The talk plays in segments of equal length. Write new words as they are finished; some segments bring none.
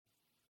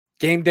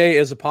Game day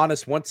is upon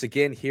us once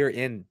again here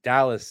in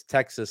Dallas,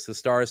 Texas. The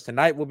Stars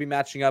tonight will be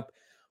matching up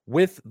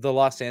with the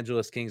Los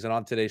Angeles Kings. And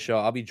on today's show,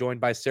 I'll be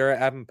joined by Sarah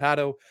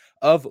Avampado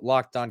of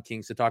Locked On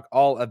Kings to talk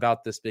all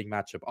about this big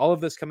matchup. All of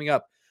this coming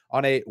up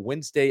on a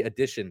Wednesday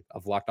edition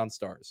of Locked On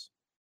Stars.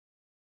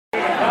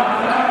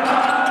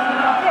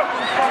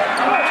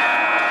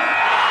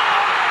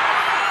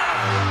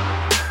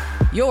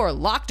 You're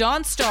Locked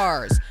On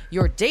Stars,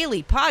 your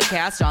daily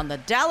podcast on the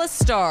Dallas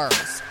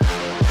Stars.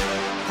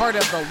 Part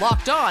of the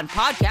Locked On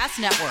Podcast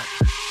Network,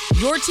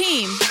 your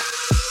team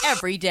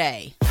every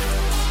day.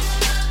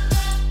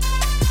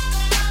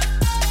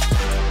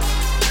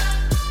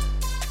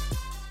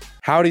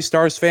 Howdy,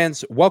 Stars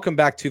fans. Welcome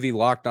back to the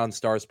Locked On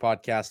Stars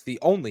podcast, the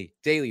only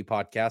daily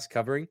podcast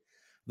covering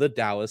the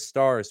Dallas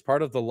Stars,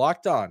 part of the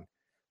Locked On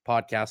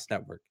Podcast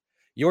Network,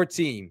 your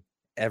team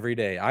every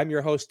day. I'm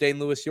your host, Dane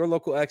Lewis, your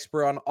local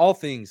expert on all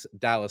things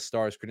Dallas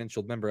Stars,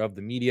 credentialed member of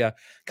the media,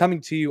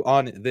 coming to you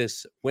on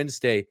this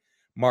Wednesday,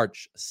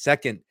 March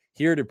 2nd,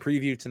 here to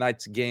preview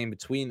tonight's game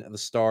between the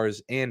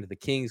Stars and the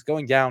Kings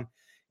going down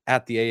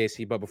at the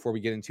AAC. But before we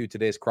get into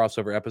today's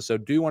crossover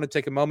episode, do want to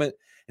take a moment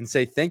and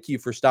say thank you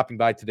for stopping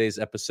by today's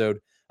episode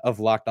of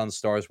Locked On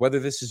Stars. Whether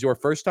this is your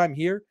first time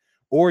here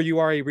or you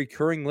are a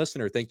recurring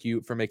listener, thank you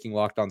for making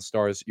Locked On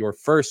Stars your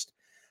first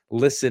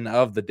listen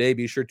of the day.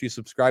 Be sure to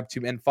subscribe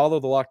to and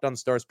follow the Locked On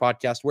Stars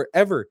podcast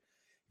wherever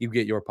you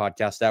get your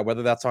podcast at,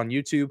 whether that's on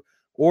YouTube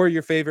or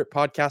your favorite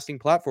podcasting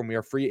platform. We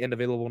are free and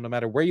available no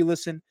matter where you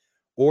listen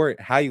or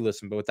how you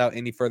listen. But without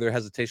any further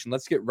hesitation,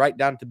 let's get right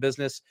down to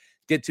business.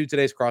 Get to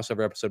today's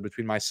crossover episode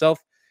between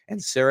myself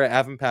and Sarah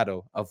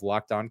Avampado of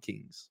Locked On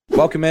Kings.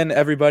 Welcome in,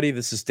 everybody.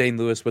 This is Dane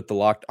Lewis with the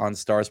Locked On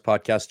Stars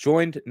podcast,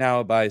 joined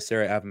now by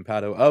Sarah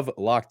Avampado of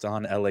Locked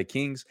On LA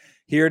Kings,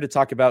 here to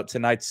talk about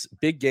tonight's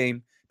big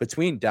game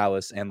between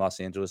Dallas and Los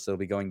Angeles. That'll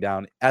be going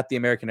down at the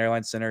American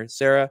Airlines Center.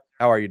 Sarah,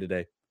 how are you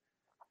today?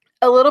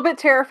 A little bit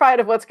terrified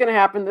of what's going to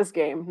happen this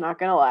game, not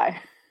going to lie.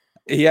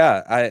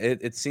 Yeah,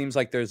 it seems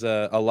like there's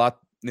a lot,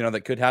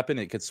 that could happen.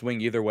 It could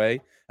swing either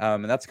way.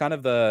 And that's kind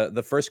of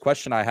the first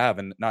question I have.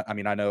 And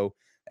I know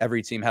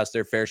every team has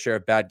their fair share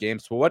of bad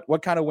games. But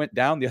what kind of went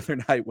down the other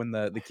night when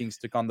the Kings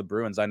took on the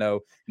Bruins? I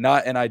know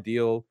not an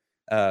ideal,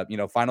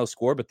 final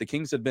score, but the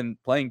Kings had been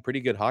playing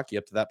pretty good hockey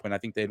up to that point. I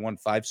think they had won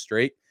 5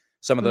 straight,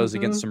 some of those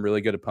against some really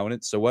good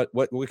opponents. So what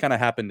kind of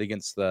happened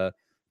against the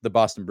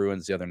Boston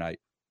Bruins the other night?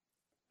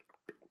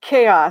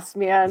 Chaos,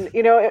 man.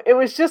 It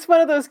was just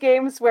one of those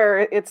games where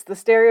it's the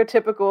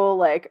stereotypical,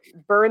 like,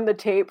 burn the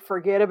tape,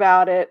 forget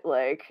about it,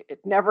 like it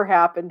never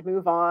happened,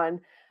 move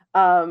on.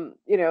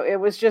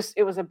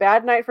 It was a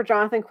bad night for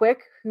Jonathan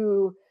Quick,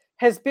 who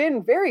has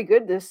been very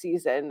good this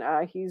season.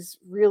 He's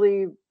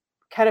really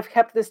kind of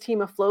kept this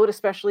team afloat,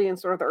 especially in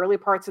sort of the early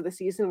parts of the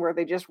season where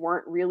they just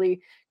weren't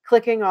really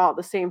clicking all at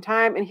the same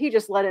time. And he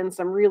just let in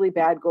some really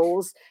bad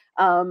goals.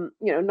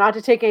 Not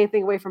to take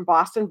anything away from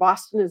Boston.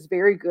 Boston is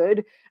very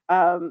good.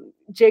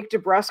 Jake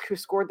DeBrusk, who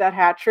scored that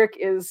hat trick,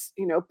 is,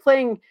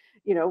 playing,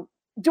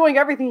 doing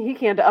everything he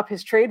can to up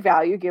his trade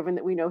value, given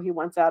that we know he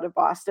wants out of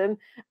Boston.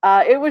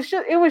 It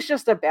was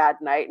just a bad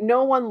night.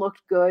 No one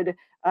looked good.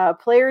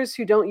 Players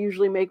who don't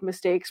usually make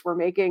mistakes were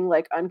making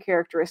like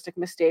uncharacteristic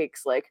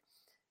mistakes. Like,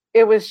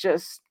 it was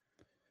just,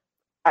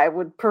 I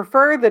would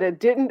prefer that it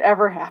didn't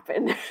ever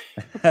happen.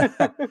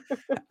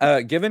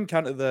 Given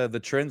kind of the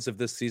trends of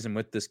this season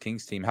with this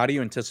Kings team, how do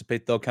you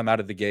anticipate they'll come out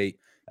of the gate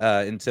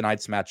in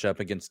tonight's matchup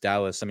against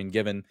Dallas? I mean,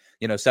 given,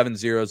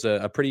 7-0 is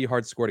a pretty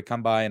hard score to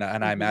come by, and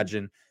I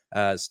imagine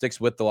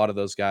sticks with a lot of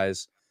those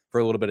guys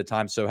for a little bit of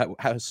time. So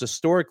how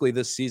historically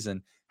this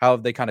season, how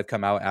have they kind of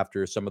come out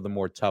after some of the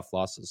more tough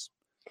losses?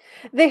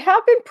 They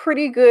have been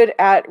pretty good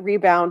at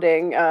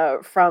rebounding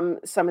from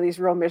some of these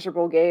real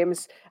miserable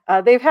games.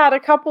 They've had a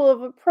couple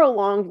of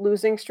prolonged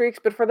losing streaks,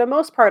 but for the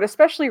most part,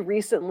 especially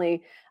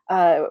recently,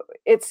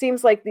 it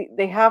seems like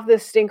they have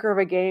this stinker of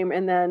a game,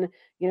 and then,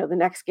 the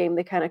next game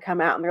they kind of come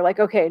out and they're like,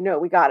 okay, no,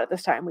 we got it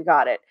this time. We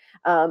got it.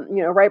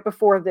 Right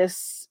before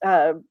this,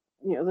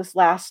 this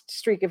last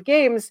streak of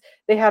games,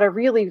 they had a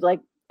really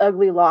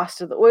ugly loss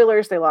to the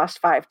Oilers. They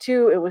lost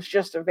 5-2. It was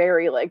just a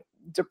very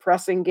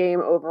depressing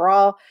game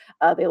overall.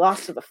 They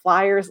lost to the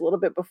Flyers a little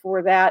bit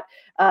before that.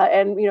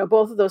 And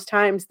both of those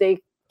times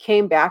they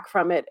came back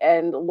from it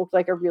and looked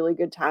like a really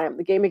good time.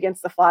 The game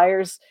against the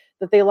Flyers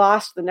that they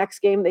lost, the next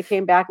game they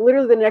came back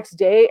literally the next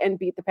day and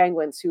beat the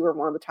Penguins, who were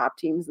one of the top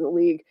teams in the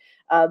league.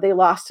 They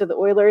lost to the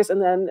Oilers,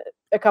 and then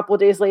a couple of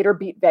days later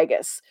beat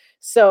Vegas.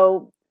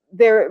 So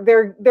they're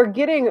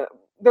learning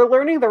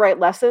the right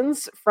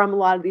lessons from a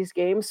lot of these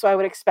games. So I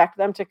would expect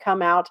them to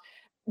come out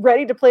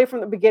ready to play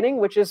from the beginning,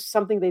 which is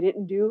something they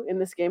didn't do in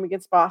this game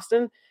against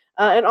Boston.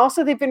 And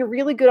also they've been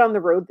really good on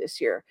the road this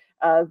year.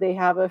 They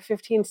have a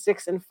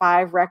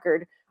 15-6-5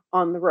 record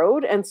on the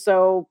road. And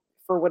so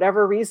for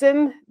whatever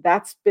reason,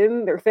 that's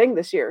been their thing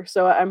this year.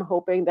 So I'm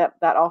hoping that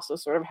also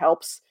sort of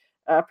helps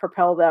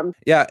propel them.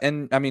 Yeah,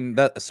 and I mean,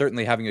 that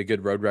certainly having a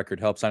good road record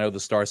helps. I know the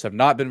Stars have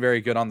not been very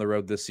good on the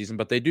road this season,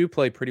 but they do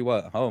play pretty well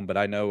at home. But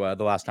I know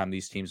the last time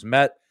these teams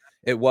met,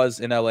 it was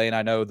in LA. And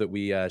I know that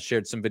we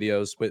shared some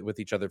videos with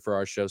each other for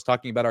our shows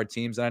talking about our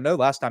teams. And I know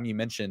last time you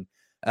mentioned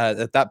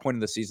at that point in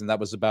the season, that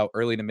was about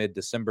early to mid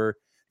December,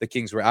 the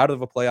Kings were out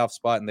of a playoff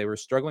spot and they were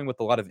struggling with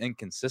a lot of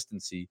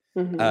inconsistency.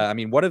 I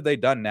mean, what have they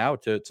done now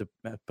to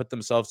put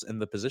themselves in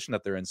the position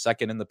that they're in,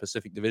 second in the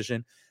Pacific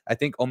Division? I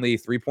think only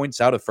 3 points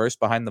out of first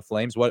behind the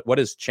Flames. What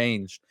has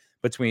changed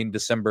between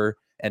December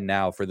and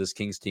now for this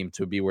Kings team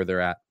to be where they're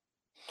at?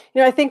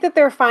 I think that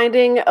they're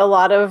finding a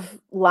lot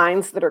of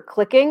lines that are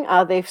clicking.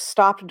 They've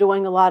stopped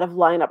doing a lot of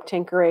lineup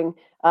tinkering,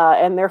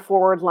 and their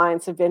forward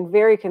lines have been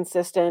very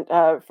consistent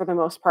for the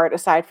most part,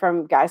 aside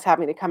from guys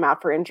having to come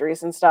out for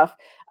injuries and stuff.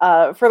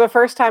 For the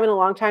first time in a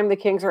long time, the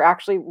Kings are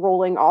actually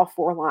rolling all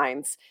four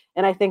lines,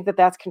 and I think that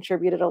that's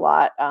contributed a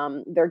lot.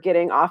 They're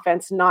getting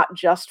offense not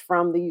just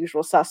from the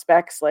usual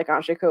suspects like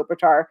Anze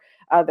Kopitar.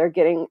 They're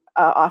getting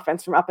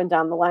offense from up and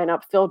down the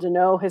lineup. Phil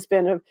Danault has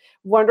been a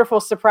wonderful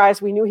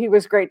surprise. We knew he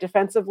was great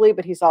defensively,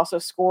 but he's also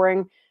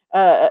scoring,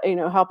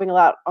 helping a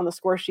lot on the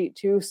score sheet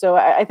too. So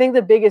I think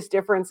the biggest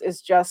difference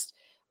is just,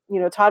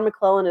 Todd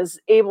McLellan is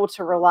able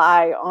to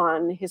rely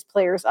on his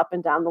players up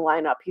and down the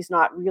lineup. He's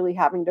not really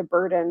having to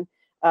burden,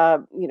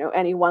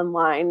 any one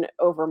line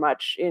over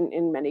much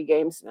in many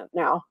games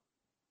now.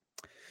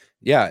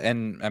 Yeah,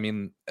 and I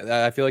mean,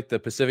 I feel like the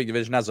Pacific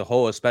Division as a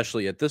whole,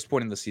 especially at this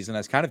point in the season,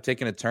 has kind of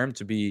taken a turn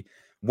to be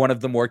one of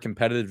the more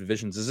competitive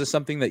divisions. Is this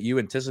something that you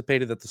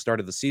anticipated at the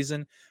start of the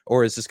season,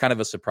 or is this kind of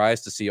a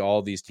surprise to see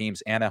all these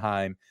teams,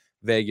 Anaheim,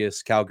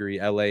 Vegas, Calgary,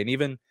 LA, and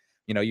even,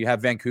 you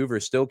have Vancouver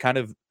still kind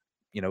of,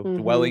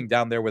 dwelling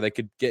down there where they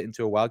could get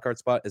into a wild card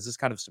spot? Is this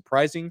kind of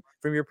surprising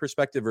from your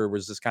perspective, or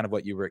was this kind of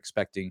what you were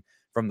expecting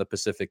from the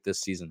Pacific this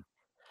season?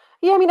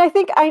 Yeah, I mean, I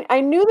think I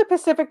knew the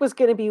Pacific was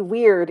going to be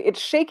weird. It's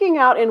shaking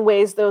out in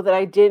ways, though, that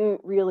I didn't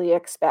really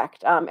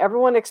expect.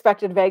 Everyone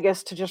expected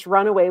Vegas to just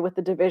run away with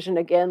the division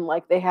again,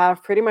 like they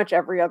have pretty much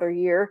every other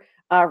year.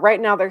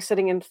 Right now, they're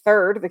sitting in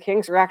third. The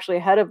Kings are actually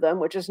ahead of them,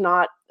 which is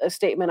not a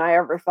statement I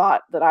ever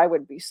thought that I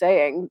would be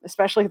saying,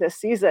 especially this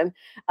season.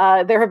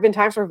 There have been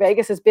times where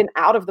Vegas has been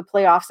out of the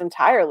playoffs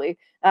entirely.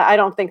 I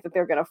don't think that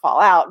they're going to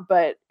fall out,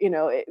 but,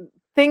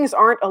 things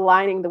aren't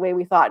aligning the way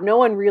we thought. No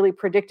one really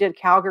predicted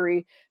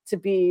Calgary to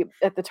be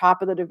at the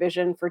top of the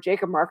division, for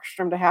Jacob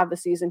Markstrom to have the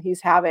season he's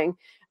having.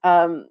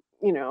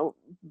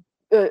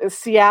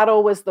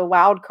 Seattle was the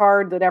wild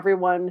card that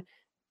everyone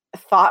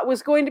thought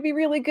was going to be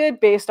really good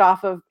based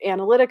off of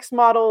analytics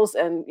models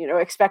and,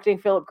 expecting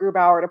Philip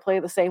Grubauer to play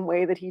the same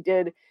way that he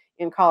did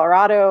in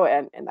Colorado.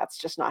 And that's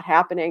just not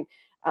happening.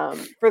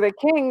 For the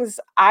Kings,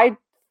 at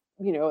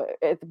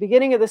the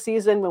beginning of the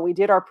season, when we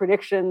did our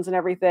predictions and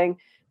everything,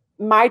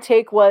 my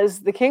take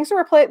was the Kings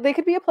they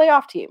could be a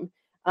playoff team.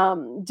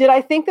 Did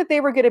I think that they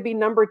were going to be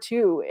number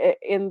 2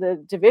 in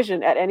the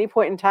division at any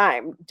point in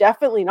time?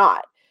 Definitely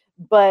not.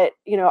 But,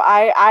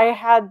 I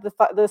had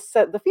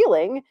the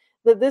feeling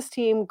that this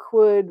team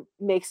could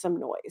make some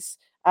noise.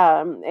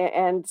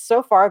 And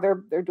so far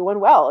they're doing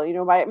well.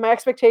 My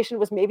expectation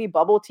was maybe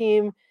bubble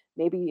team,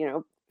 maybe,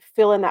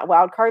 fill in that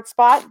wild card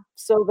spot.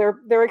 So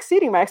they're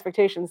exceeding my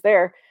expectations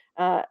there.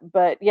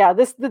 But yeah,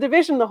 the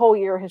division the whole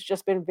year has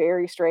just been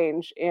very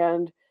strange,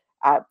 and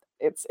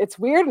it's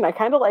weird, and I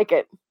kind of like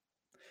it.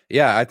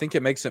 Yeah, I think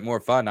it makes it more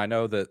fun. I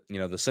know that,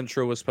 the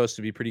Central was supposed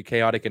to be pretty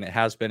chaotic, and it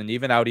has been. And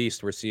even out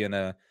east, we're seeing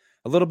a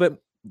little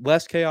bit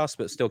less chaos,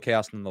 but still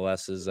chaos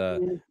nonetheless.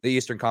 The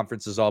Eastern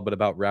Conference is all but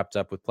about wrapped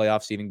up with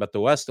playoff seeding, but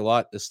the West, a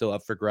lot is still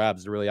up for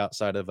grabs, really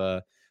outside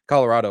of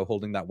Colorado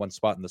holding that one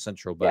spot in the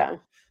Central. But yeah.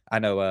 I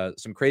know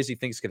some crazy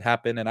things could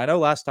happen. And I know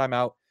last time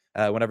out,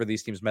 whenever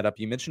these teams met up,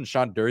 you mentioned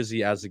Sean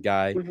Durzi as a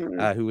guy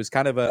who was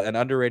kind of an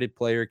underrated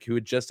player who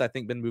had just, I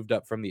think, been moved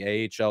up from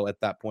the AHL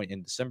at that point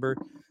in December.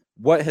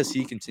 What has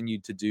he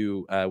continued to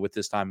do with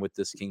this time with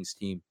this Kings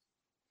team?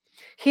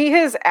 He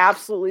has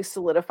absolutely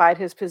solidified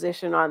his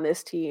position on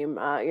this team.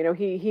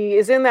 He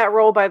is in that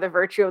role by the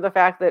virtue of the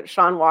fact that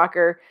Sean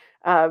Walker,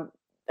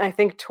 I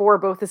think, tore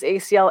both his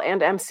ACL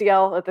and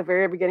MCL at the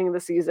very beginning of the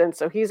season.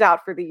 So he's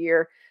out for the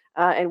year.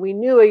 And we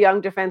knew a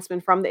young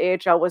defenseman from the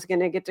AHL was going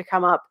to get to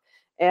come up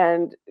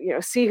and,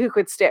 see who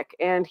could stick.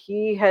 And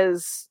he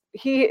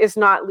is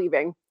not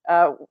leaving.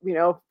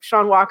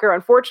 Sean Walker,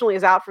 unfortunately,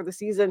 is out for the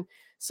season.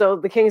 So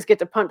the Kings get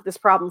to punt this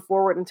problem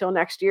forward until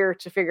next year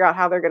to figure out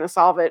how they're going to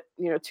solve it.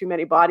 Too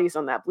many bodies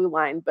on that blue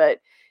line, but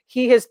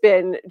he has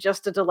been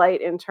just a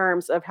delight in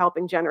terms of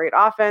helping generate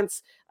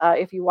offense.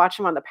 If you watch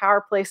him on the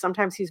power play,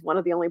 sometimes he's one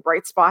of the only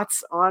bright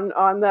spots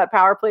on that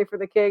power play for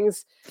the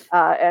Kings,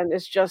 and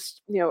is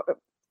just,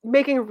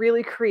 making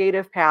really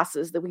creative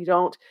passes that we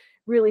don't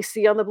really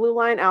see on the blue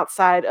line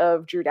outside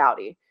of Drew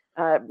Doughty.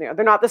 They're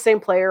not the same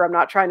player. I'm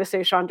not trying to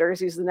say Sean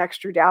Durzi is the next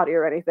Drew Doughty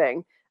or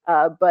anything.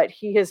 But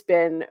he has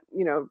been,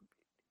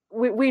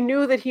 we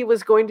knew that he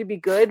was going to be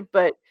good,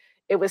 but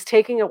it was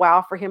taking a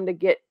while for him to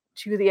get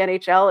to the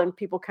NHL, and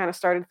people kind of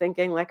started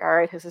thinking like, all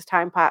right, has his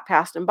time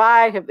passed him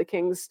by? Have the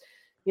Kings,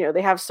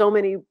 they have so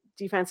many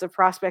defensive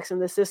prospects in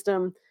the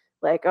system,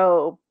 like,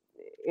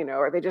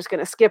 are they just going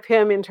to skip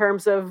him in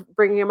terms of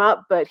bringing him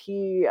up? But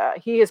he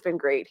has been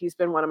great. He's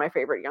been one of my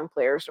favorite young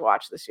players to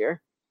watch this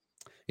year.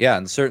 Yeah,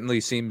 and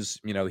certainly seems,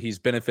 he's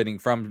benefiting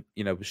from,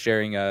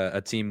 sharing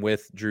a team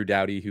with Drew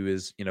Doughty, who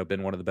has,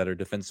 been one of the better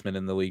defensemen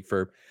in the league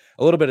for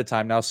a little bit of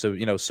time now. So,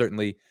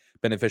 certainly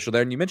beneficial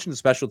there. And you mentioned the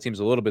special teams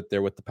a little bit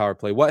there with the power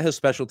play. What has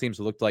special teams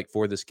looked like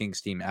for this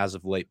Kings team as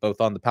of late,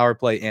 both on the power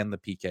play and the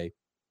PK?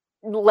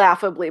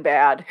 Laughably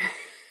bad.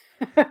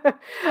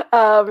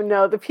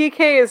 No, the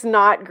PK is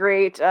not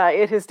great.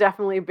 It has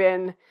definitely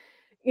been,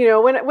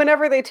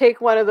 whenever they take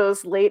one of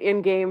those late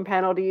in-game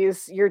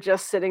penalties, you're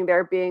just sitting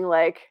there being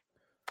like,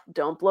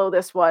 don't blow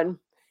this one.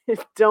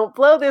 Don't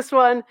blow this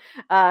one.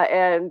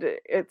 And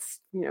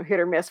it's, hit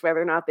or miss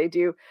whether or not they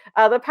do.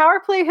 The power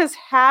play has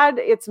had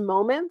its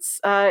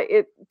moments.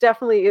 It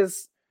definitely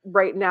is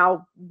right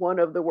now one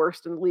of the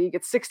worst in the league.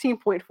 It's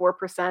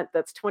 16.4%.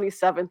 That's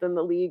 27th in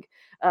the league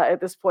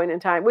at this point in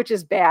time, which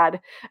is bad.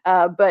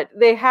 But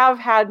they have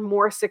had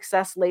more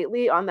success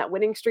lately on that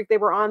winning streak they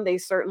were on. They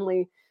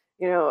certainly,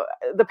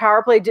 the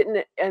power play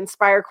didn't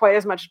inspire quite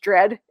as much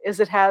dread as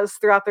it has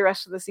throughout the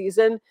rest of the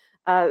season.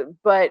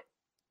 But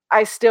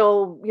I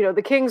still,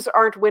 the Kings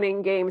aren't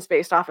winning games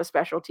based off of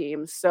special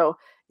teams. So,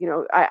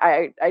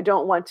 I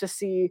don't want to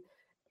see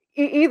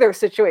either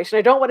situation.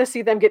 I don't want to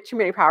see them get too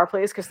many power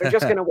plays because they're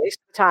just going to waste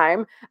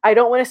time. I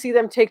don't want to see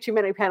them take too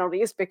many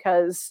penalties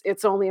because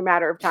it's only a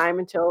matter of time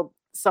until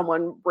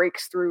someone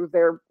breaks through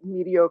their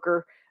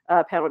mediocre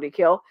penalty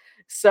kill.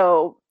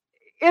 So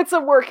it's a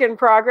work in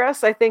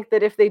progress. I think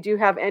that if they do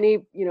have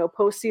any,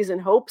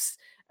 postseason hopes,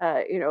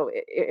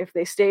 if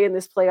they stay in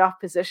this playoff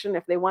position,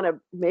 if they want to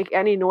make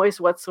any noise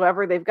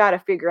whatsoever, they've got to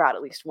figure out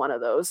at least one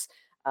of those.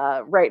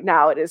 Right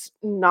now, it is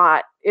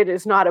not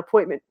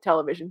appointment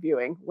television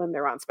viewing when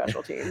they're on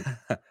special teams.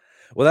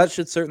 Well, that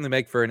should certainly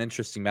make for an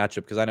interesting matchup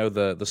because I know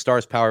the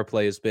Stars power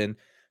play has been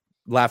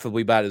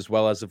laughably bad as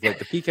well as of late.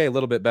 The PK a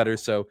little bit better,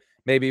 so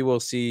maybe we'll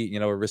see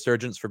a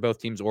resurgence for both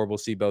teams, or we'll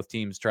see both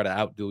teams try to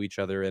outdo each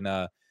other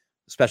in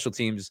special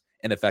teams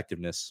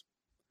ineffectiveness.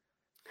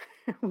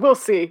 We'll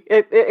see.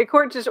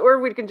 Or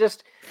we can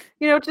just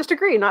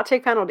agree, not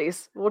take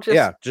penalties. We'll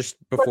just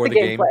before the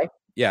game.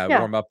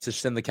 Warm up to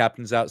send the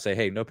captains out, say,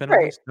 hey, no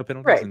penalties, no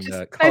penalties.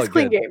 Right. And, nice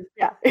clean game.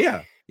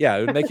 Yeah.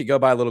 It would make it go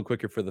by a little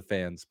quicker for the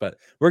fans. But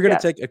we're going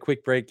to take a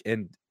quick break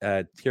and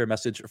hear a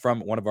message from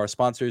one of our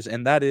sponsors,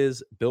 and that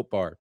is Built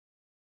Bar.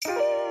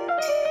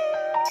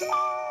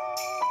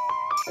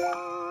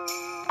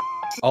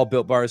 All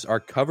Built Bars are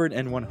covered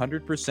in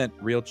 100%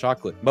 real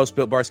chocolate. Most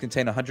Built Bars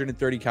contain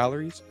 130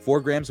 calories, 4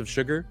 grams of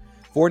sugar,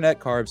 4 net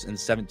carbs, and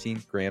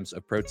 17 grams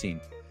of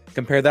protein.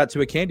 Compare that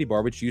to a candy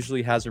bar, which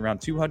usually has around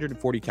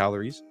 240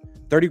 calories,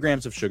 30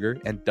 grams of sugar,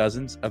 and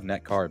dozens of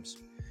net carbs.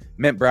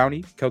 Mint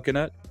brownie,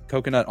 coconut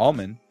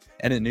almond,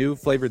 and a new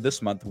flavor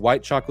this month,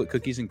 white chocolate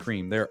cookies and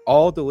cream. They're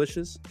all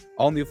delicious.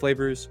 All new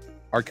flavors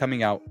are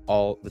coming out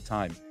all the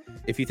time.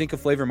 If you think a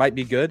flavor might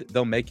be good,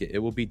 they'll make it. It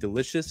will be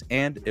delicious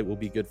and it will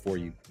be good for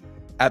you.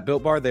 At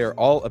Built Bar, they are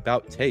all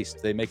about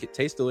taste. They make it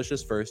taste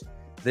delicious first,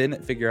 then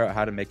figure out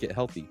how to make it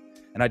healthy.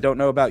 And I don't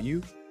know about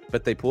you,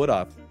 but they pull it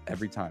off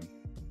every time.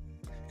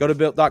 Go to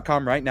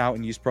Built.com right now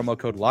and use promo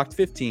code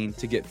LOCKED15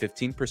 to get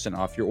 15%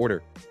 off your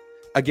order.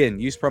 Again,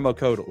 use promo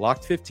code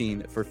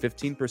LOCKED15 for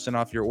 15%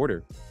 off your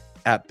order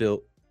at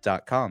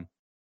Built.com.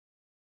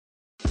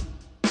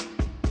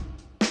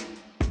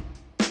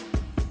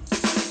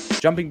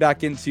 Jumping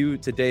back into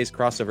today's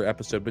crossover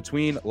episode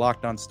between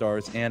Locked On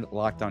Stars and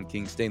Locked On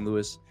Kings, Dane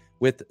Lewis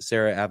with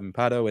Sarah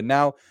Avampado. And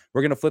now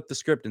we're going to flip the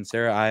script. And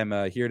Sarah, I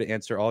am here to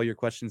answer all your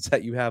questions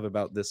that you have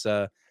about this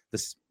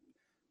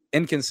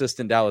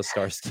inconsistent Dallas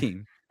Stars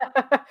team.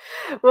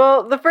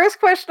 Well, the first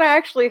question I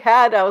actually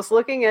had, I was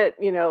looking at,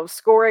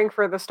 scoring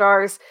for the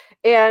Stars,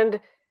 and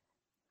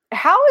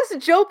how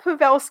is Joe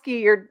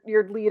Pavelski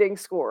your leading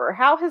scorer?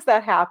 How has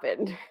that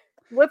happened?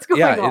 What's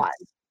going on?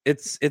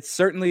 It's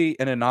certainly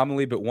an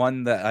anomaly, but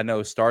one that I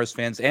know Stars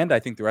fans and I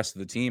think the rest of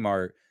the team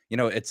are,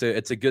 it's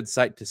a good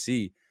sight to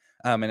see.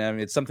 And I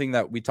mean, it's something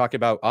that we talk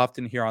about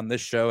often here on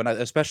this show, and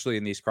especially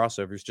in these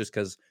crossovers, just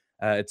because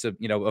it's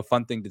a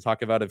fun thing to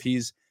talk about. If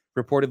he's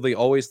reportedly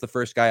always the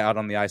first guy out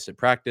on the ice at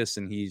practice,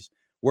 and he's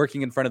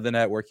working in front of the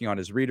net, working on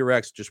his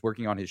redirects, just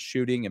working on his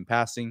shooting and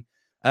passing.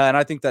 And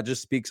I think that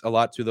just speaks a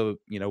lot to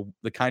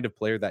the kind of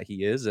player that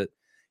he is at,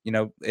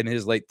 in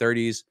his late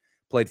 30s,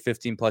 played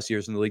 15 plus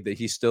years in the league, that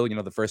he's still,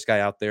 the first guy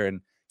out there and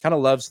kind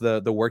of loves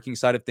the working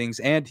side of things.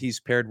 And he's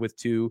paired with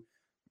two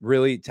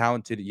really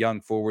talented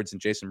young forwards,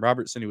 and Jason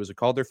Robertson, who was a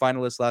Calder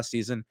finalist last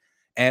season,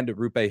 and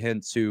Roope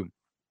Hintz, who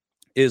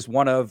is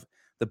one of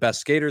the best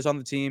skaters on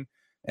the team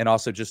and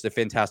also just a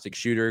fantastic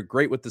shooter,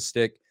 great with the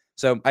stick.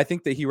 So I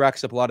think that he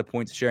racks up a lot of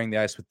points sharing the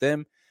ice with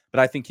them, but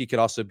I think he could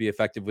also be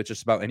effective with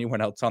just about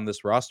anyone else on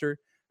this roster,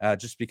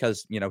 just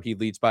because, he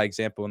leads by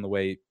example in the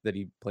way that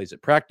he plays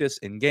at practice,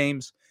 in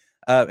games,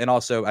 and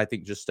also I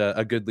think just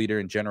a good leader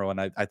in general.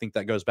 And I think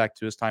that goes back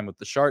to his time with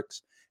the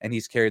Sharks, and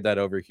he's carried that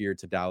over here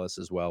to Dallas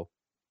as well.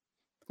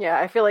 Yeah,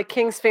 I feel like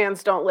Kings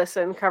fans don't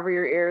listen, cover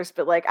your ears,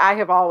 but I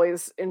have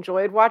always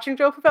enjoyed watching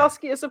Joe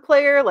Pavelski as a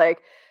player.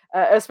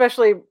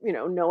 especially,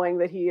 knowing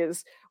that he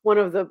is one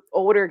of the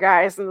older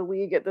guys in the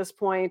league at this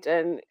point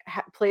and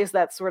plays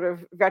that sort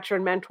of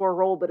veteran mentor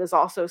role, but is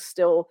also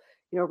still,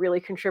 really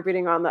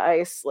contributing on the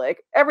ice.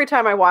 Like every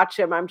time I watch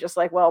him, I'm just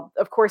like, well,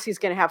 of course he's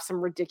going to have some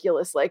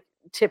ridiculous like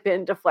tip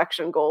in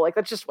deflection goal. Like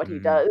that's just what he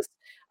does.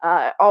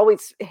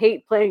 Always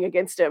hate playing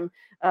against him.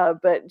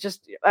 But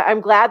just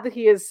I'm glad that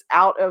he is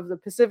out of the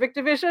Pacific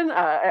Division.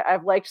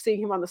 I've liked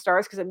seeing him on the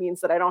Stars because it means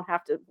that I don't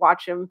have to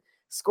watch him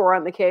score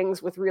on the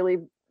Kings with really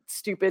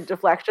stupid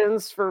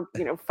deflections for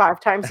 5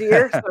 times a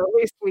year. So at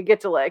least we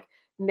get to like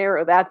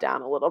narrow that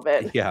down a little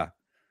bit. Yeah.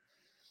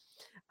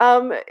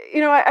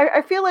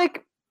 I feel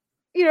like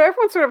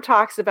everyone sort of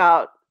talks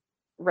about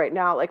right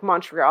now like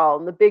Montreal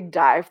and the big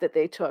dive that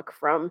they took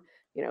from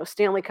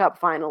Stanley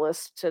Cup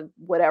finalists to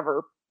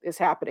whatever is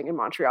happening in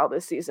Montreal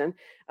this season.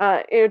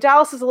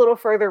 Dallas is a little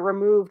further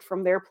removed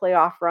from their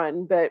playoff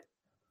run, but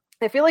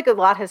I feel like a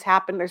lot has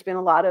happened. There's been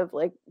a lot of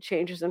like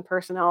changes in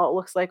personnel, it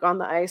looks like, on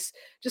the ice.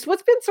 Just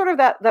what's been sort of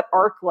that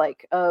arc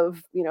like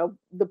of,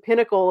 the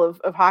pinnacle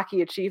of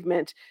hockey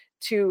achievement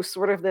to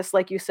sort of this,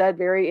 like you said,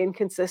 very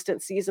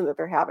inconsistent season that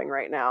they're having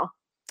right now.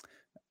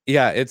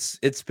 Yeah,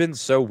 it's been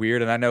so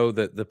weird. And I know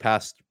that the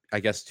past, I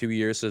guess, 2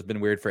 years has been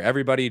weird for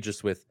everybody,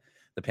 just with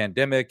the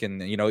pandemic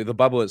and, the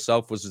bubble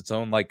itself was its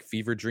own like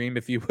fever dream,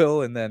 if you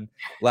will. And then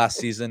last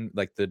season,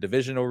 like the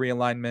divisional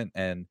realignment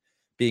and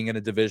being in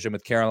a division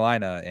with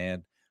Carolina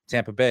and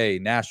Tampa Bay,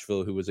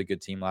 Nashville, who was a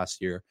good team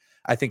last year.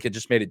 I think it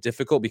just made it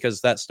difficult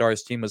because that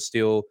Stars team was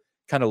still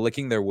kind of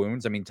licking their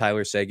wounds. I mean,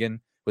 Tyler Seguin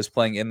was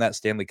playing in that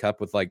Stanley Cup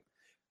with like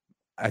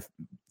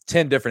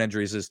 10 different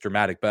injuries is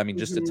dramatic, but I mean,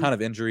 just a ton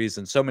of injuries,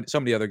 and so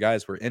many other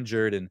guys were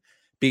injured and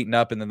beaten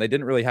up, and then they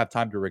didn't really have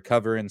time to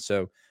recover. And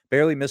so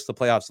barely missed the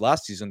playoffs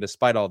last season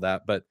despite all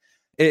that. But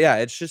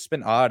it's just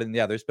been odd. And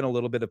there's been a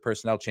little bit of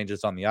personnel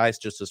changes on the ice,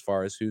 just as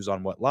far as who's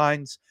on what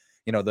lines.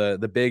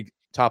 The big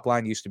top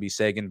line used to be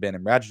Seguin, Benn,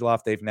 and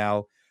Radulov. They've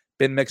now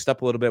been mixed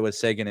up a little bit with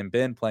Seguin and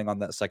Benn playing on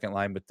that second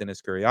line with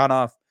Denis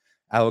Gurianov.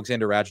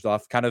 Alexander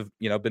Radulov kind of,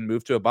 been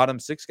moved to a bottom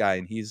 6 guy,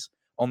 and he's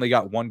only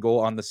got 1 goal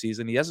on the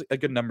season. He has a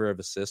good number of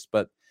assists,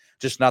 but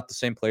just not the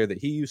same player that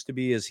he used to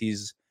be, as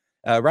he's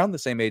around the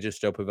same age as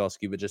Joe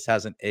Pavelski, but just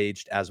hasn't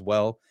aged as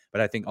well.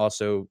 But I think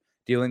also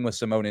dealing with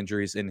some own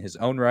injuries in his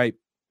own right.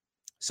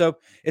 So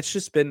it's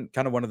just been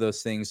kind of one of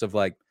those things of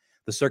like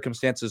the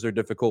circumstances are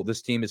difficult.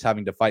 This team is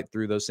having to fight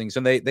through those things,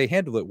 and they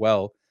handle it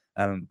well.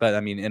 But I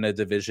mean, in a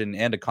division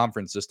and a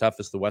conference as tough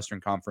as the Western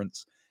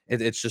Conference,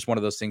 it's just one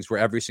of those things where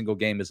every single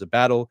game is a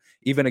battle,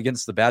 even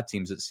against the bad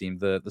teams. It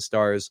seemed the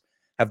Stars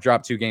have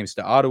dropped 2 games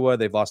to Ottawa.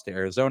 They've lost to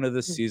Arizona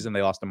this season.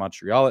 They lost to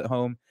Montreal at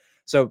home.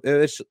 So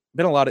it's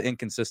been a lot of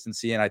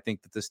inconsistency, and I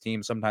think that this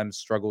team sometimes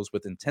struggles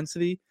with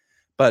intensity.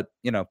 But,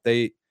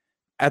 they,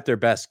 at their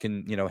best,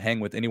 can, hang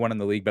with anyone in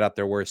the league, but at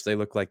their worst, they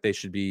look like they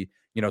should be,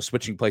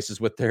 switching places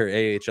with their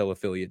AHL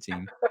affiliate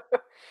team.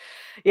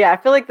 Yeah, I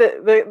feel like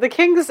the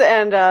Kings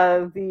and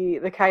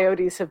the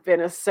Coyotes have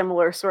been a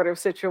similar sort of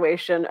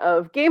situation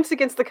of games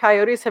against the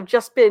Coyotes have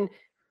just been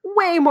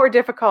way more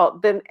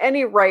difficult than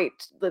any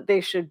right that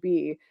they should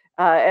be.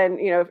 And,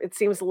 it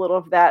seems a little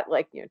of that,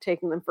 like,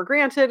 taking them for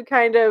granted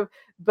kind of.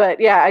 But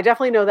yeah, I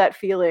definitely know that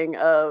feeling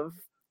of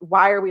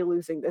why are we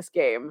losing this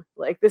game?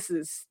 Like, this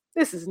is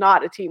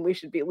not a team we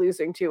should be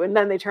losing to. And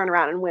then they turn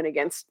around and win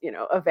against,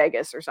 a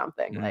Vegas or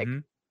something. Like,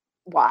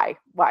 why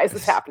is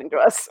this happening to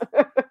us?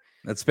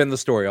 That's been the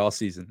story all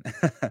season.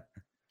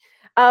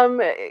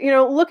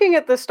 Looking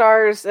at the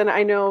Stars, and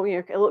I know,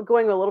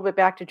 going a little bit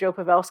back to Joe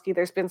Pavelski,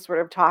 there's been sort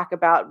of talk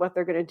about what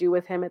they're going to do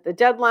with him at the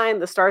deadline.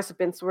 The Stars have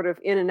been sort of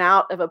in and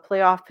out of a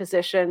playoff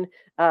position.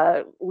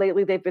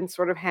 Lately, they've been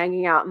sort of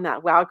hanging out in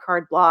that wild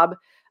card blob.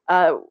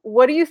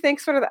 What do you think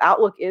sort of the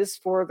outlook is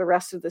for the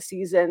rest of the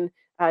season?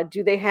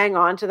 Do they hang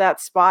on to that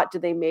spot? Do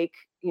they make,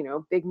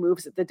 big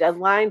moves at the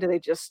deadline? Do they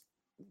just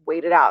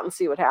wait it out and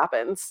see what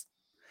happens?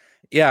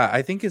 Yeah,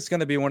 I think it's going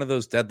to be one of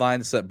those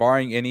deadlines that,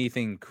 barring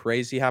anything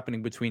crazy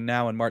happening between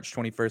now and March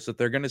 21st, that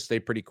they're going to stay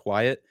pretty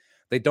quiet.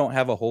 They don't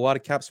have a whole lot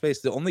of cap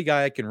space. The only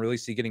guy I can really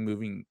see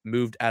getting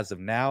moved as of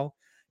now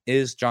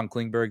is John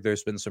Klingberg.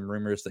 There's been some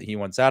rumors that he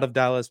wants out of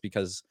Dallas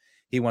because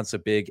he wants a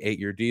big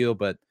 8-year deal,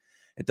 but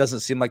it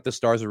doesn't seem like the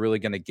Stars are really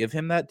going to give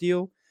him that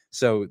deal.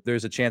 So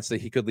there's a chance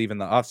that he could leave in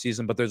the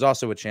offseason, but there's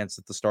also a chance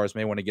that the Stars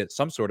may want to get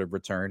some sort of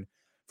return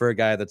for a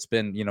guy that's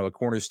been, a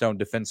cornerstone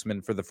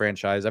defenseman for the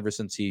franchise ever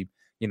since he,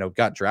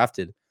 got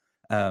drafted.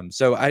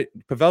 So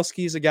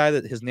Pavelski is a guy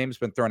that his name's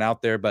been thrown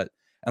out there, but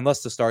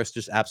unless the Stars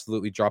just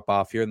absolutely drop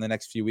off here in the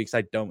next few weeks,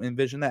 I don't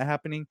envision that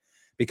happening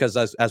because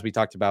as we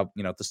talked about,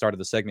 at the start of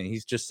the segment,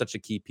 he's just such a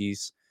key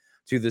piece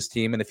to this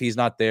team. And if he's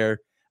not there,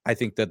 I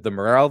think that the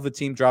morale of the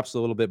team drops a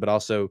little bit, but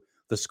also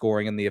the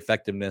scoring and the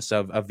effectiveness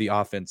of the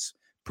offense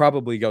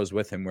probably goes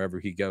with him wherever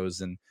he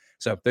goes. And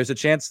so there's a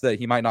chance that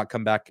he might not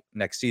come back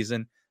next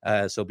season.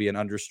 So he'll be an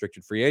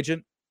unrestricted free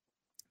agent.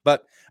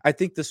 But I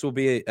think this will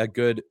be a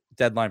good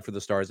deadline for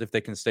the Stars if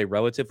they can stay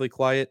relatively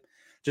quiet,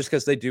 just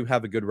because they do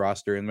have a good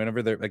roster. And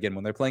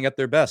when they're playing at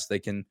their best, they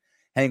can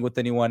hang with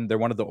anyone. They're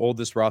one of the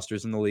oldest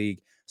rosters in the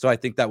league. So I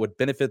think that would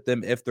benefit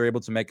them if they're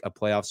able to make a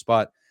playoff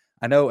spot.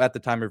 I know at the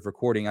time of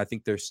recording, I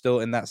think they're still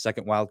in that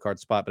second wildcard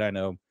spot, but I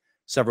know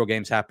several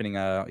games happening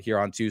here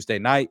on Tuesday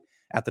night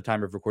at the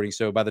time of recording.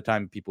 So by the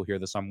time people hear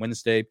this on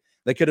Wednesday,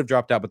 they could have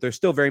dropped out, but they're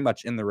still very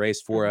much in the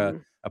race for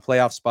a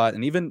playoff spot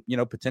and even,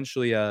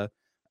 potentially a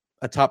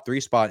top 3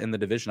 spot in the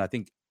division. I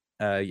think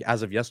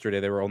as of yesterday,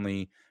 they were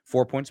only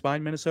 4 points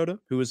behind Minnesota,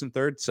 who was in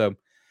third. So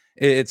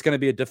it's going to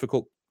be a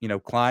difficult,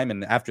 climb.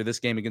 And after this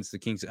game against the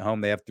Kings at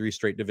home, they have 3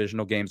 straight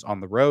divisional games on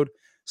the road.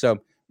 So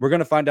we're going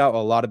to find out a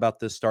lot about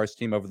this Stars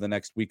team over the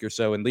next week or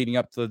so and leading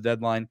up to the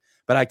deadline.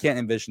 But I can't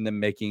envision them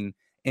making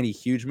any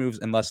huge moves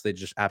unless they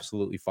just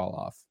absolutely fall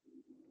off.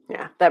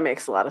 Yeah, that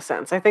makes a lot of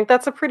sense. I think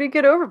that's a pretty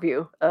good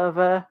overview of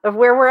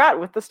where we're at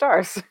with the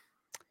Stars.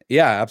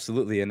 Yeah,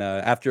 absolutely. And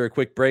after a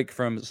quick break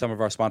from some of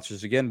our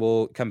sponsors again,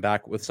 we'll come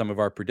back with some of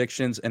our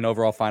predictions and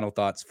overall final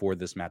thoughts for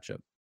this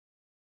matchup.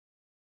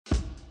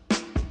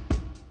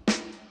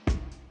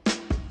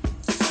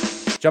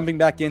 Jumping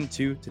back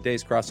into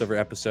today's crossover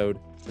episode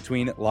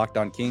between Locked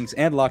On Kings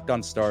and Locked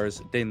On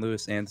Stars, Dane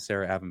Lewis and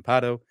Sarah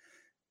Avampado.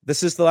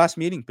 This is the last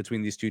meeting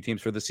between these two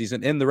teams for the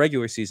season in the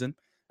regular season.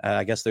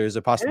 I guess there's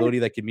a possibility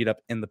they could meet up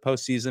in the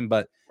postseason,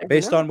 but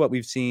based on what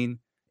we've seen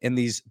in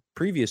these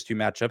previous 2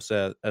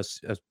 matchups,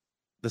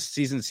 the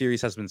season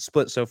series has been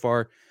split so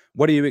far.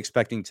 What are you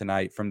expecting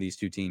tonight from these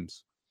 2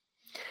 teams?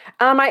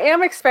 I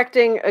am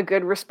expecting a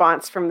good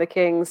response from the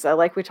Kings.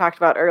 Like we talked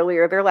about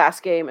earlier, their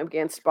last game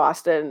against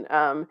Boston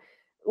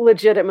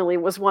legitimately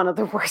was one of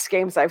the worst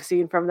games I've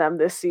seen from them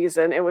this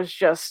season. It was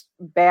just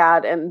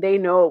bad, and they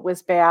know it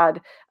was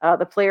bad.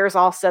 The players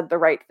all said the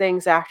right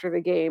things after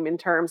the game in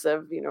terms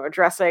of,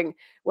 addressing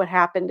what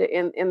happened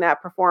in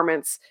that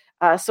performance.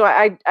 So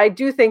I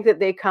do think that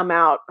they come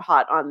out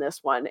hot on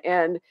this one.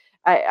 And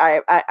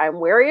I'm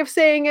wary of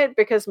saying it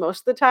because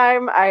most of the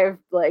time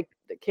the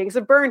Kings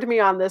have burned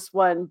me on this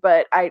one,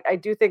 but I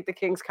do think the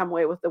Kings come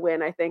away with the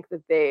win. I think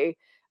that they,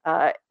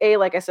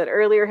 like I said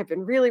earlier, have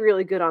been really,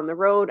 really good on the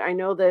road. I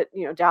know that,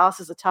 Dallas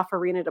is a tough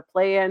arena to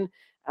play in.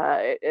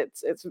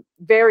 It's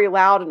very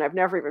loud, and I've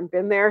never even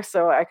been there,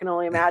 so I can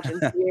only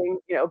imagine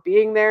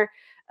being there.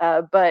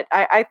 But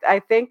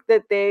I think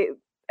that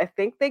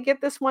they get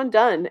this one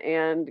done,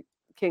 and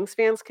Kings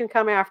fans can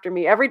come after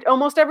me.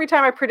 Almost every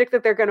time I predict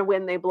that they're going to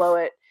win, they blow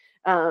it.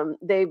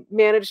 They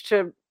managed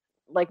to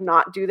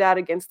not do that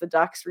against the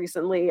Ducks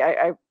recently.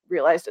 I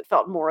realized it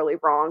felt morally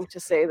wrong to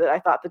say that I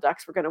thought the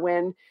Ducks were going to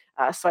win.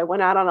 So I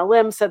went out on a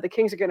limb, said the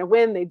Kings are going to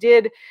win. They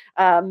did.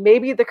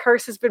 Maybe the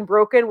curse has been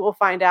broken. We'll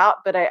find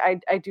out. But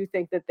I do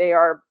think that they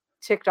are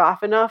ticked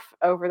off enough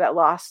over that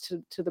loss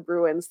to the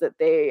Bruins that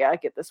they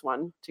get this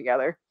one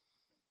together.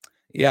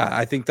 Yeah,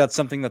 I think that's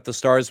something that the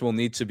Stars will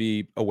need to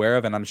be aware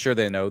of. And I'm sure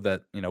they know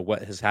that,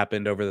 what has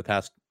happened over the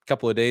past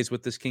couple of days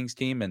with this Kings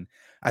team. And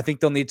I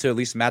think they'll need to at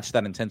least match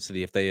that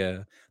intensity if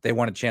they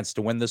want a chance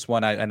to win this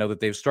one. I know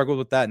that they've struggled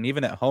with that. And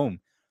even at home,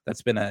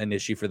 that's been an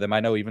issue for them. I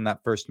know even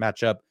that first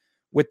matchup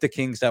with the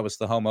Kings, that was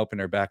the home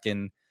opener back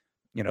in,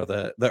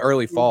 the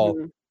early fall.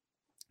 Mm-hmm.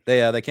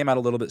 They came out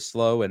a little bit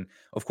slow. And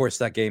of course,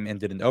 that game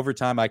ended in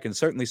overtime. I can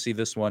certainly see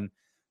this one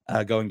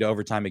going to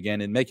overtime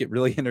again and make it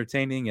really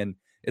entertaining. And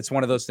it's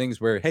one of those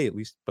things where, hey, at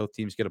least both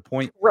teams get a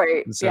point.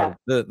 Right. And so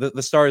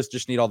the Stars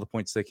just need all the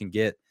points they can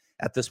get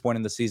at this point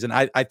in the season.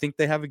 I think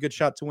they have a good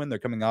shot to win. They're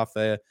coming off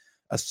a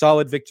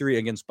solid victory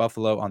against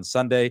Buffalo on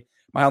Sunday.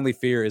 My only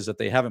fear is that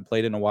they haven't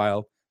played in a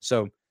while.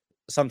 So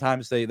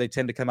sometimes they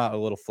tend to come out a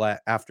little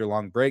flat after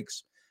long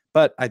breaks.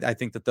 But I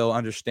think that they'll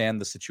understand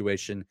the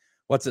situation,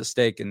 what's at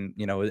stake, and,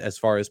 as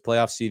far as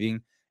playoff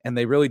seeding. And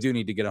they really do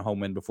need to get a home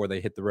win before they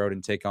hit the road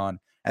and take on,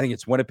 I think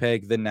it's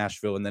Winnipeg, then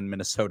Nashville, and then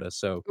Minnesota.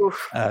 So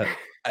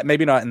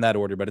maybe not in that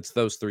order, but it's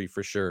those 3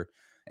 for sure.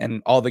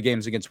 And all the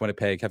games against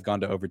Winnipeg have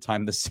gone to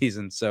overtime this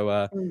season.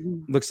 So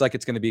looks like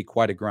it's going to be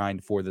quite a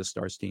grind for the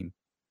Stars team.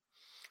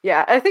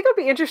 Yeah, I think it'll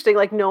be interesting,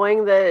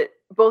 knowing that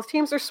both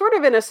teams are sort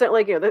of in a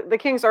the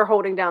Kings are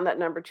holding down that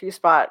number 2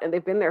 spot, and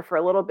they've been there for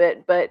a little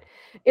bit, but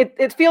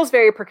it feels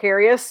very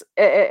precarious.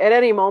 At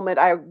any moment,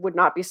 I would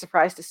not be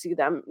surprised to see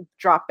them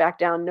drop back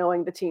down,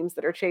 knowing the teams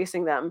that are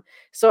chasing them.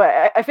 So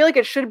I feel like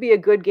it should be a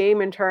good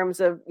game in terms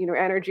of,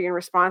 energy and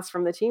response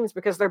from the teams,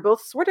 because they're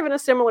both sort of in a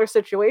similar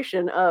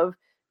situation of,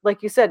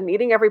 like you said,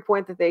 needing every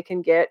point that they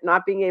can get,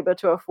 not being able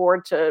to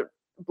afford to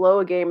blow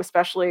a game,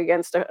 especially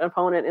against an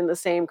opponent in the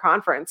same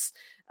conference.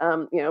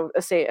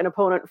 Say an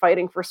opponent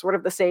fighting for sort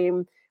of the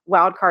same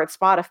wild card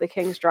spot if the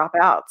Kings drop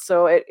out.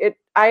 So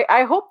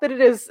I hope that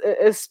it is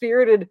as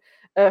spirited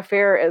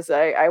affair as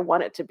I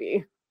want it to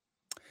be.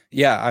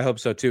 Yeah, I hope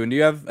so too. And do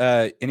you have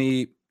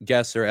any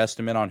guess or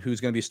estimate on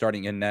who's going to be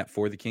starting in net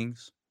for the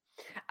Kings?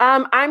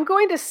 I'm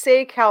going to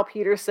say Cal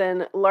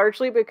Peterson,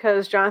 largely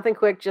because Jonathan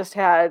Quick just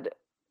had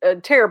a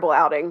terrible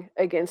outing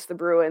against the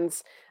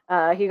Bruins.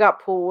 He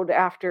got pulled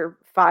after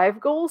 5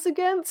 goals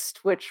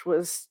against, which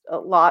was a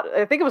lot.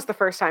 I think it was the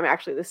first time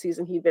actually this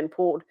season he'd been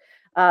pulled.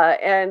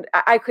 And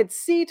I could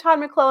see Todd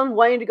McClellan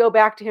wanting to go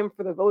back to him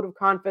for the vote of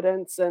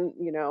confidence and,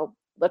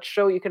 let's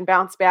show you can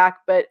bounce back.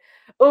 But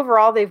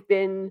overall, they've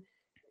been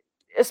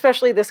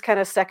especially this kind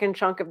of second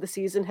chunk of the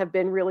season, have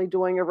been really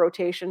doing a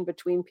rotation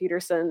between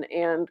Peterson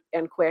and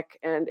Quick,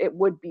 and it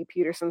would be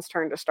Peterson's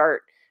turn to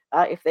start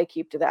if they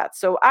keep to that.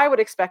 So I would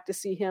expect to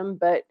see him,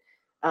 but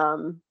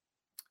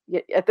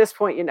at this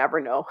point, you never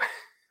know.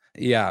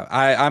 Yeah,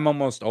 I'm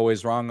almost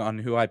always wrong on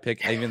who I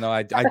pick, even though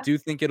I do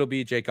think it'll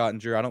be Jake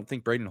Ottinger. I don't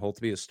think Braden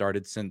Holtby has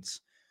started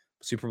since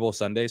Super Bowl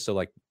Sunday, so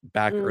like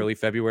back early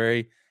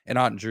February, and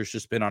Ottinger's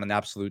just been on an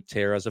absolute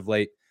tear as of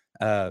late.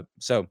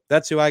 So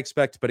that's who I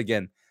expect. But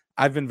again,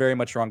 I've been very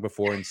much wrong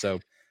before, and so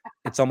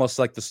it's almost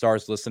like the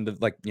Stars listen to,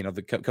 like, you know,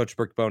 the Coach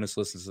Burke bonus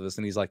listens to this,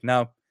 and he's like,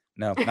 no,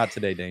 not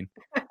today, Dane.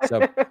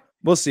 So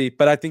we'll see.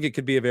 But I think it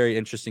could be a very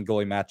interesting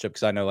goalie matchup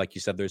because I know, like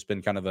you said, there's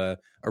been kind of a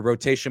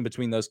rotation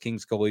between those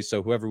Kings goalies.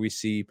 So whoever we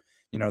see,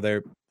 you know,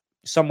 they're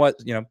somewhat,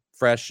 you know,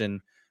 fresh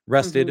and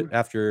rested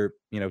after,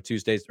 you know,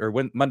 Tuesday's or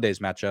Monday's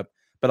matchup.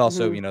 But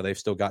also, you know, they've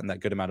still gotten that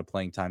good amount of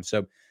playing time.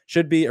 So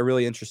should be a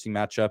really interesting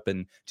matchup.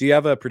 And do you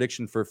have a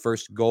prediction for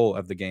first goal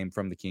of the game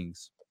from the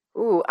Kings?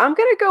 Ooh, I'm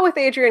going to go with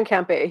Adrian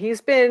Kempe. He's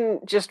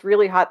been just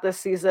really hot this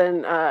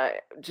season.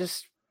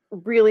 Just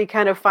really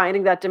kind of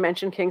finding that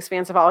dimension Kings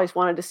fans have always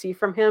wanted to see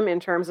from him in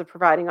terms of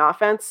providing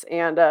offense.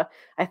 And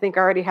I think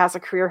already has a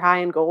career high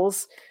in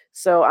goals.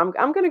 So I'm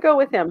going to go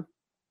with him.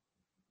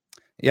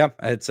 Yeah,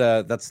 it's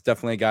that's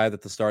definitely a guy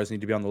that the Stars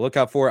need to be on the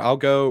lookout for. I'll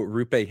go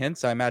Roope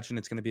Hintz. I imagine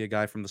it's going to be a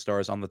guy from the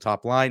Stars on the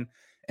top line.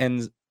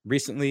 And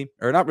recently,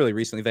 or not really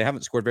recently, they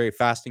haven't scored very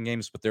fast in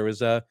games, but there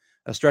was a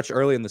stretch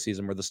early in the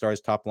season where the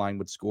Stars top line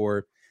would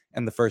score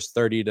in the first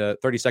 30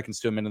 seconds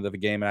to a minute of a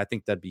game. And I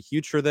think that'd be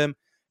huge for them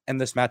in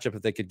this matchup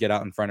if they could get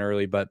out in front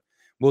early. But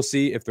we'll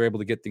see if they're able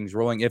to get things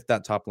rolling, if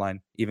that top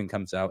line even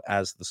comes out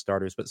as the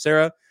starters. But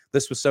Sarah,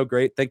 this was so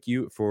great. Thank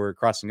you for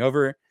crossing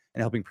over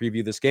and helping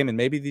preview this game. And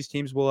maybe these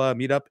teams will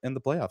meet up in the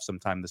playoffs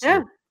sometime this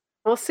year.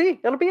 We'll see.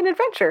 It'll be an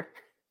adventure.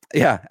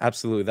 Yeah,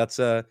 absolutely. That's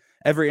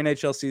every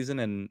NHL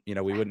season, and you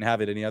know, we wouldn't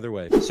have it any other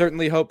way.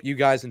 Certainly hope you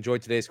guys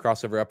enjoyed today's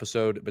crossover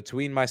episode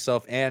between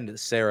myself and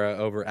Sarah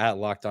over at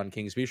Locked On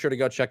Kings. Be sure to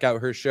go check out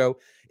her show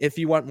if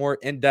you want more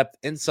in-depth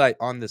insight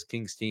on this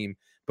Kings team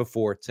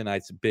before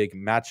tonight's big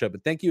matchup.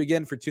 But thank you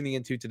again for tuning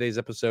into today's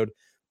episode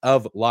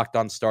of Locked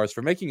On Stars,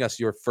 for making us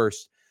your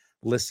first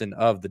listen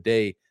of the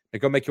day. Now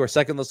go make your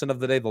second listen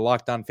of the day, the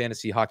Locked On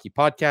Fantasy Hockey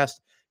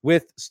Podcast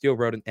with Steel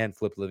Roden and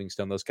Flip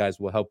Livingstone. Those guys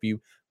will help you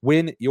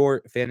win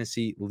your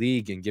fantasy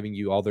league and giving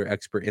you all their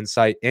expert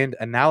insight and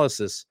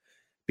analysis.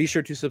 Be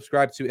sure to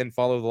subscribe to and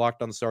follow the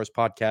Locked On Stars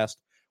podcast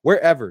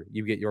wherever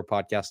you get your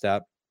podcast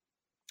app,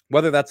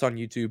 whether that's on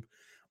YouTube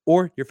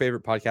or your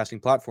favorite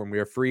podcasting platform. We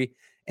are free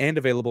and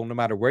available no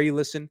matter where you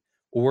listen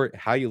or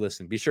how you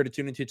listen. Be sure to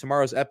tune into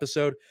tomorrow's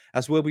episode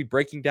as we'll be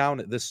breaking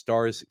down this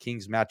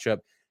Stars-Kings matchup,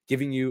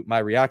 giving you my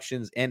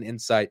reactions and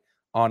insight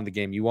on the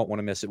game. You won't want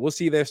to miss it. We'll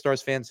see you there,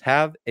 Stars fans.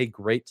 Have a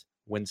great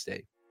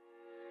Wednesday.